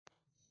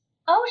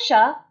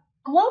OSHA,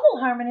 Global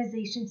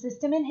Harmonization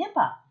System, and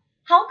HIPAA.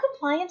 How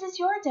compliant is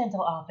your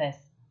dental office?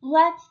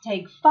 Let's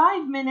take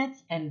 5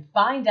 minutes and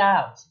find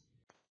out.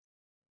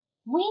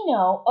 We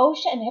know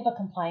OSHA and HIPAA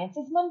compliance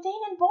is mundane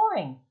and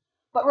boring,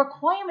 but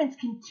requirements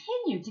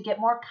continue to get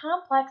more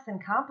complex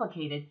and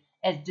complicated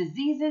as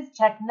diseases,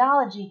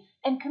 technology,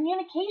 and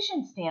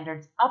communication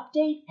standards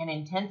update and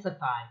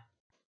intensify.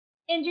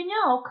 And you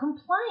know,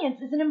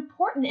 compliance is an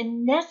important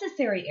and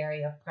necessary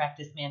area of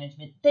practice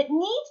management that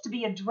needs to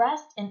be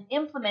addressed and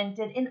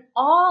implemented in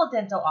all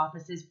dental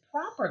offices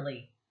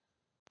properly.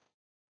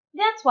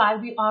 That's why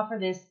we offer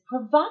this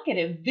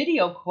provocative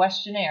video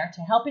questionnaire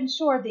to help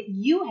ensure that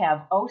you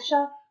have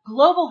OSHA,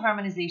 Global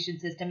Harmonization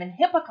System, and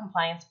HIPAA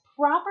compliance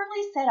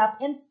properly set up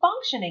and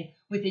functioning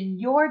within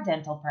your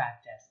dental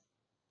practice.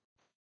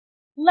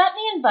 Let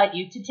me invite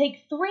you to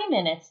take 3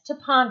 minutes to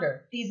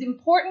ponder these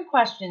important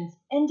questions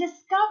and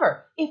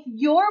discover if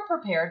you're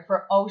prepared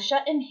for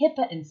OSHA and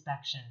HIPAA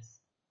inspections.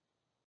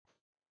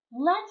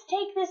 Let's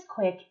take this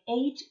quick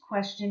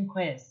 8-question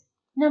quiz.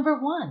 Number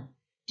 1.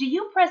 Do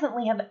you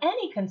presently have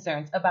any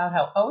concerns about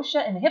how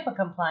OSHA and HIPAA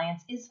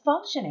compliance is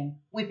functioning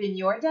within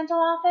your dental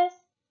office?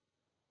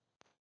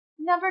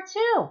 Number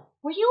 2.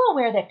 Were you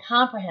aware that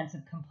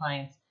comprehensive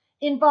compliance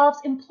involves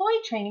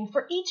employee training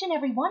for each and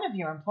every one of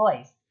your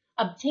employees,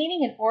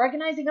 obtaining and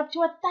organizing up to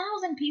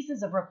 1,000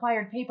 pieces of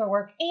required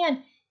paperwork, and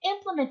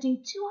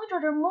implementing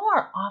 200 or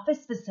more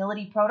office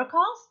facility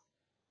protocols?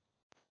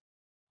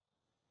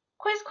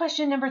 Quiz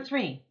question number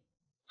 3.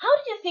 How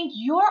do you think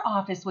your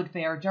office would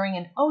fare during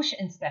an OSHA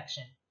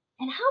inspection?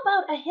 And how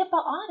about a HIPAA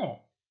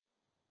audit?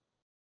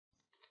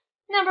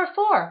 Number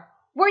 4.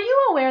 Were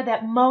you aware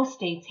that most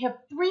states have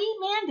 3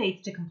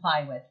 mandates to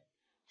comply with?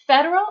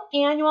 Federal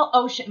annual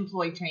OSHA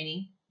employee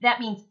training. That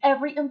means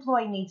every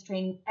employee needs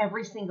training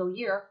every single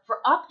year for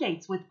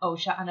updates with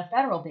OSHA on a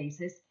federal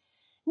basis.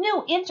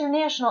 New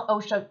international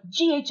OSHA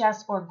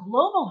GHS or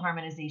Global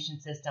Harmonization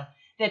System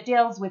that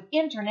deals with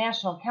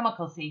international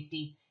chemical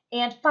safety.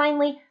 And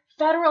finally,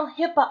 federal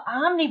HIPAA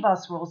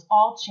omnibus rules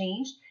all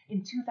changed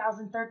in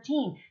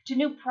 2013 to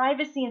new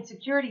privacy and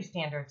security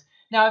standards.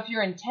 Now, if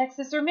you're in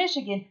Texas or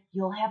Michigan,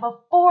 you'll have a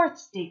 4th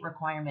state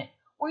requirement.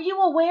 Were you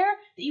aware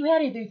that you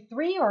had either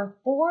 3 or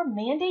 4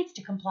 mandates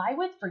to comply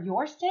with for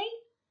your state?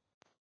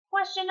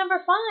 Question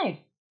number 5.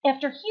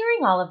 After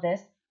hearing all of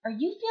this, are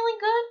you feeling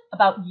good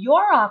about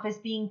your office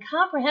being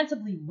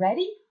comprehensively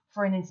ready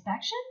for an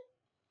inspection?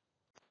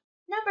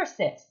 Number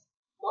 6.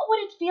 What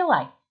would it feel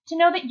like to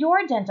know that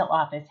your dental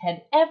office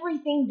had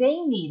everything they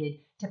needed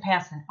to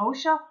pass an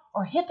OSHA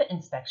or HIPAA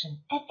inspection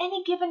at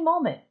any given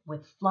moment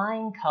with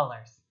flying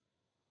colors?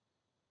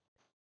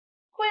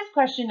 Quiz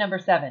question number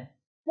 7.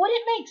 Would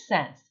it make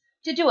sense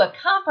to do a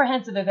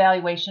comprehensive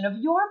evaluation of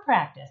your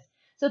practice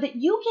so that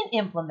you can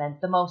implement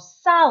the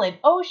most solid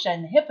OSHA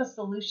and HIPAA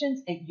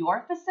solutions at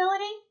your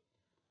facility?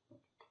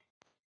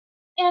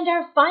 And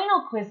our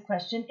final quiz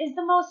question is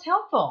the most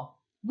helpful.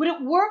 Would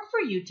it work for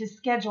you to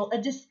schedule a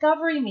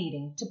discovery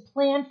meeting to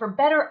plan for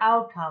better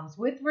outcomes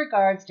with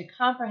regards to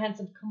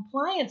comprehensive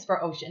compliance for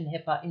OSHA and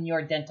HIPAA in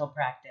your dental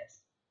practice?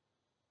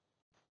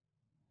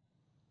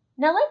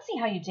 Now let's see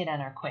how you did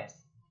on our quiz.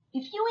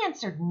 If you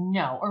answered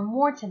no or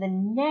more to the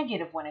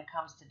negative when it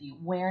comes to the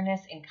awareness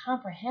and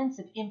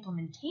comprehensive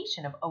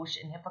implementation of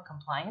OSHA and HIPAA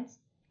compliance,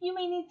 you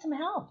may need some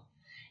help.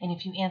 And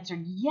if you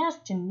answered yes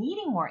to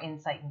needing more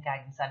insight and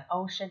guidance on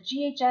OSHA,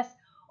 GHS,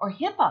 or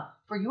HIPAA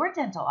for your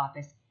dental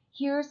office,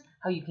 here's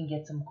how you can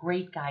get some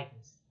great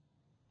guidance.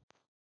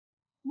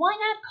 Why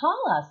not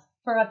call us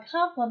for a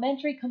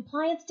complimentary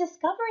compliance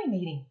discovery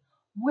meeting?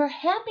 We're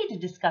happy to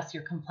discuss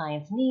your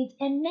compliance needs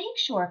and make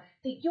sure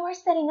that you're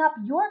setting up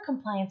your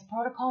compliance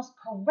protocols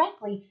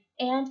correctly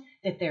and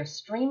that they're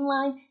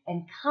streamlined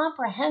and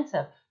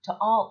comprehensive to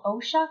all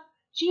OSHA,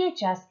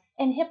 GHS,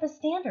 and HIPAA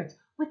standards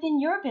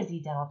within your busy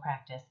dental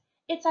practice.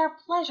 It's our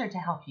pleasure to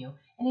help you,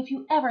 and if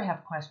you ever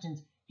have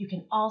questions, you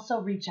can also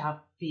reach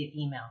out via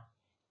email.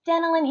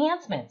 Dental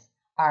enhancements.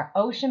 Our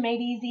OSHA Made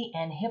Easy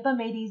and HIPAA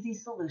Made Easy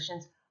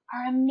solutions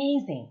are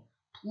amazing.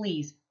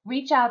 Please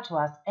reach out to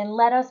us and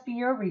let us be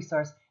your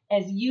resource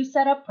as you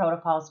set up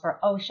protocols for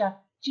OSHA,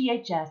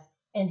 GHS,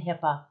 and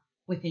HIPAA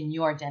within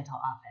your dental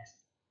office.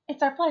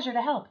 It's our pleasure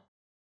to help.